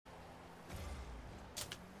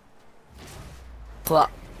Clap.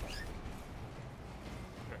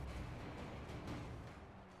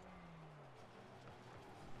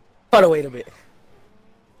 Gotta wait a bit.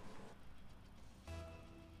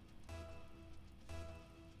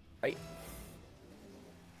 Right.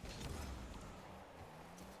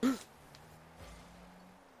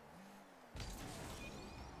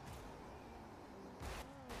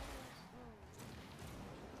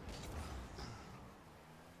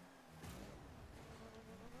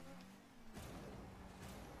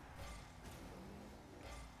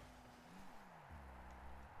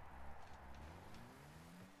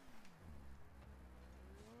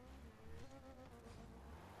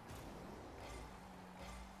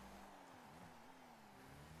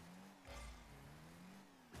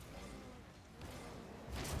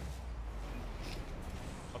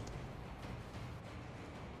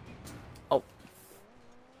 Oh.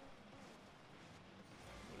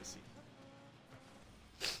 What is he?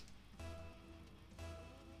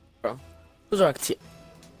 Bro. Who's our team?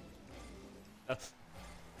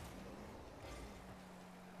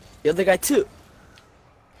 The other guy too.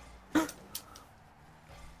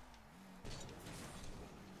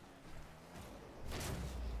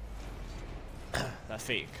 That's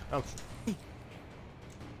fake. Oh.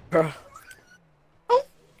 Bro. Oh.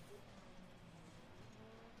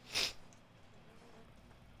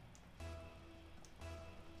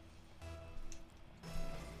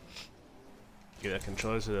 Give that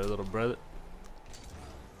controller to their little brother.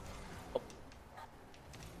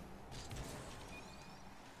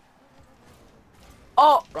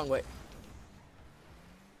 Oh, wrong way.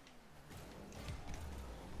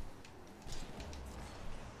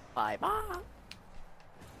 Bye bye.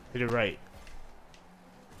 Hit it right.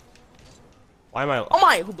 Why am I? Oh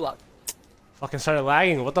my, who blocked? Fucking started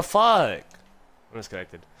lagging. What the fuck? I'm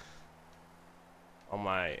disconnected. Oh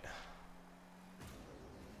my.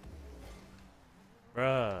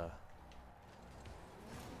 Bruh.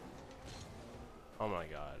 Oh my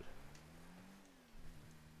god.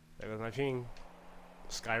 There goes my ping.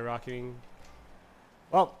 Skyrocketing.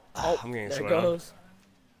 Well, Oh, I'm getting there it sweated. goes.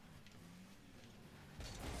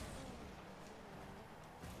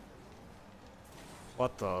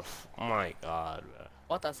 What the f— oh my god, bruh.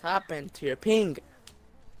 What has happened to your ping?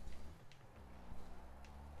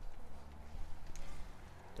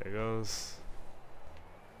 There goes.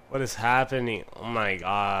 What is happening? Oh my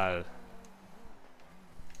god.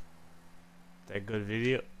 That good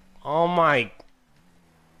video. Oh my.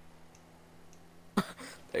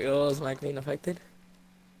 There goes my clean affected.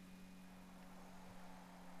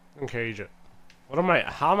 Okay, what am I?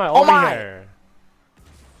 How am I Oh over my! here?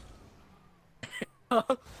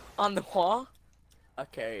 On the wall?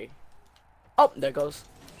 Okay. Oh, there goes.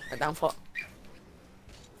 A downfall.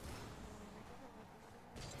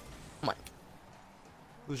 Oh my.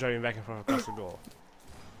 Who's driving back and forth across the goal?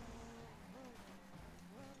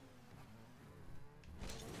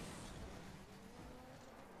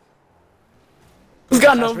 He's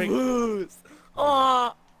got no Fast break. boost.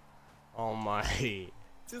 Oh, Oh my.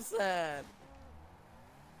 too sad.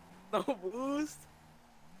 No boost.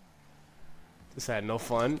 This had no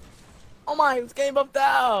fun. Oh my, this game bumped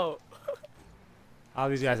out. How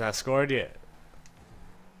these guys not scored yet?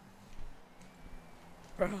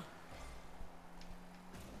 Bro.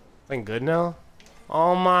 Playing good now?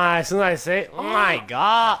 Oh my, as soon as I say, oh my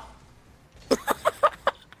god.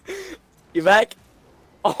 You back?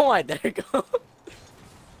 Oh my, there you go.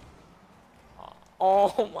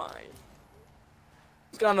 Oh my.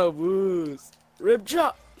 He's got no boost. Rib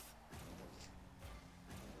chop.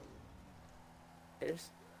 There's.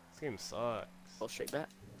 This game sucks. Go straight back.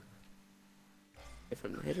 Get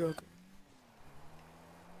from the hitter.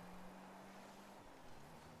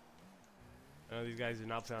 I know these guys do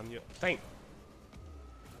not play on you. Thank.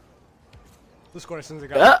 Who scored as soon as I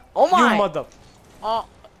got Oh my! You mother. Oh.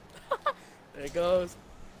 There it goes.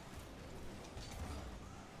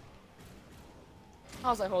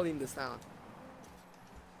 How's I holding this down?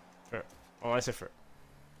 Fair. Oh, I said fair.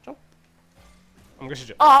 Jump. I'm gonna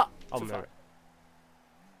jump. Ah! Oh, Too far. never.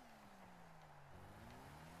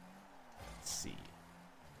 Let's see.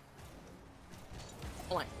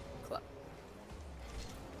 Oh my. Clap.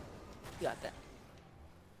 You got that.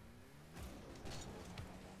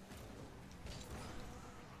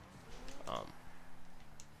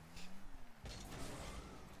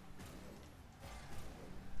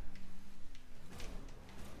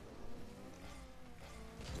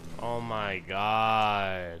 Oh my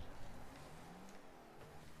god.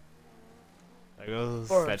 There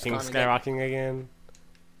goes Or that thing it's gone again. skyrocketing again.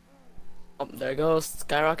 Oh, there goes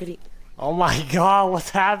skyrocketing. Oh my god,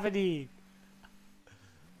 what's happening?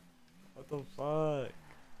 What the fuck?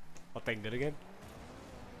 Oh, thank good again?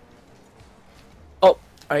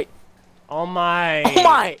 Alright. Oh my. Oh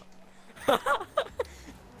my!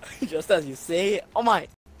 Just as you say it. Oh my!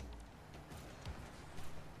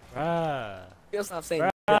 Bruh. You'll stop saying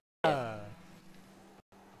Bruh. that.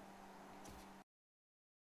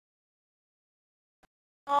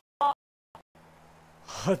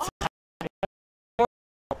 What?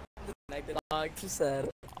 Connected dog, too sad.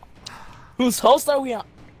 Whose host are we on?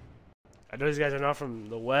 I know these guys are not from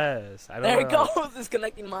the West. I don't There know. it goes,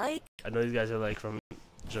 disconnecting mic. I know these guys are like from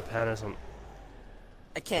Japan or something.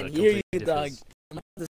 I can't Like, hear you, completely dog. different.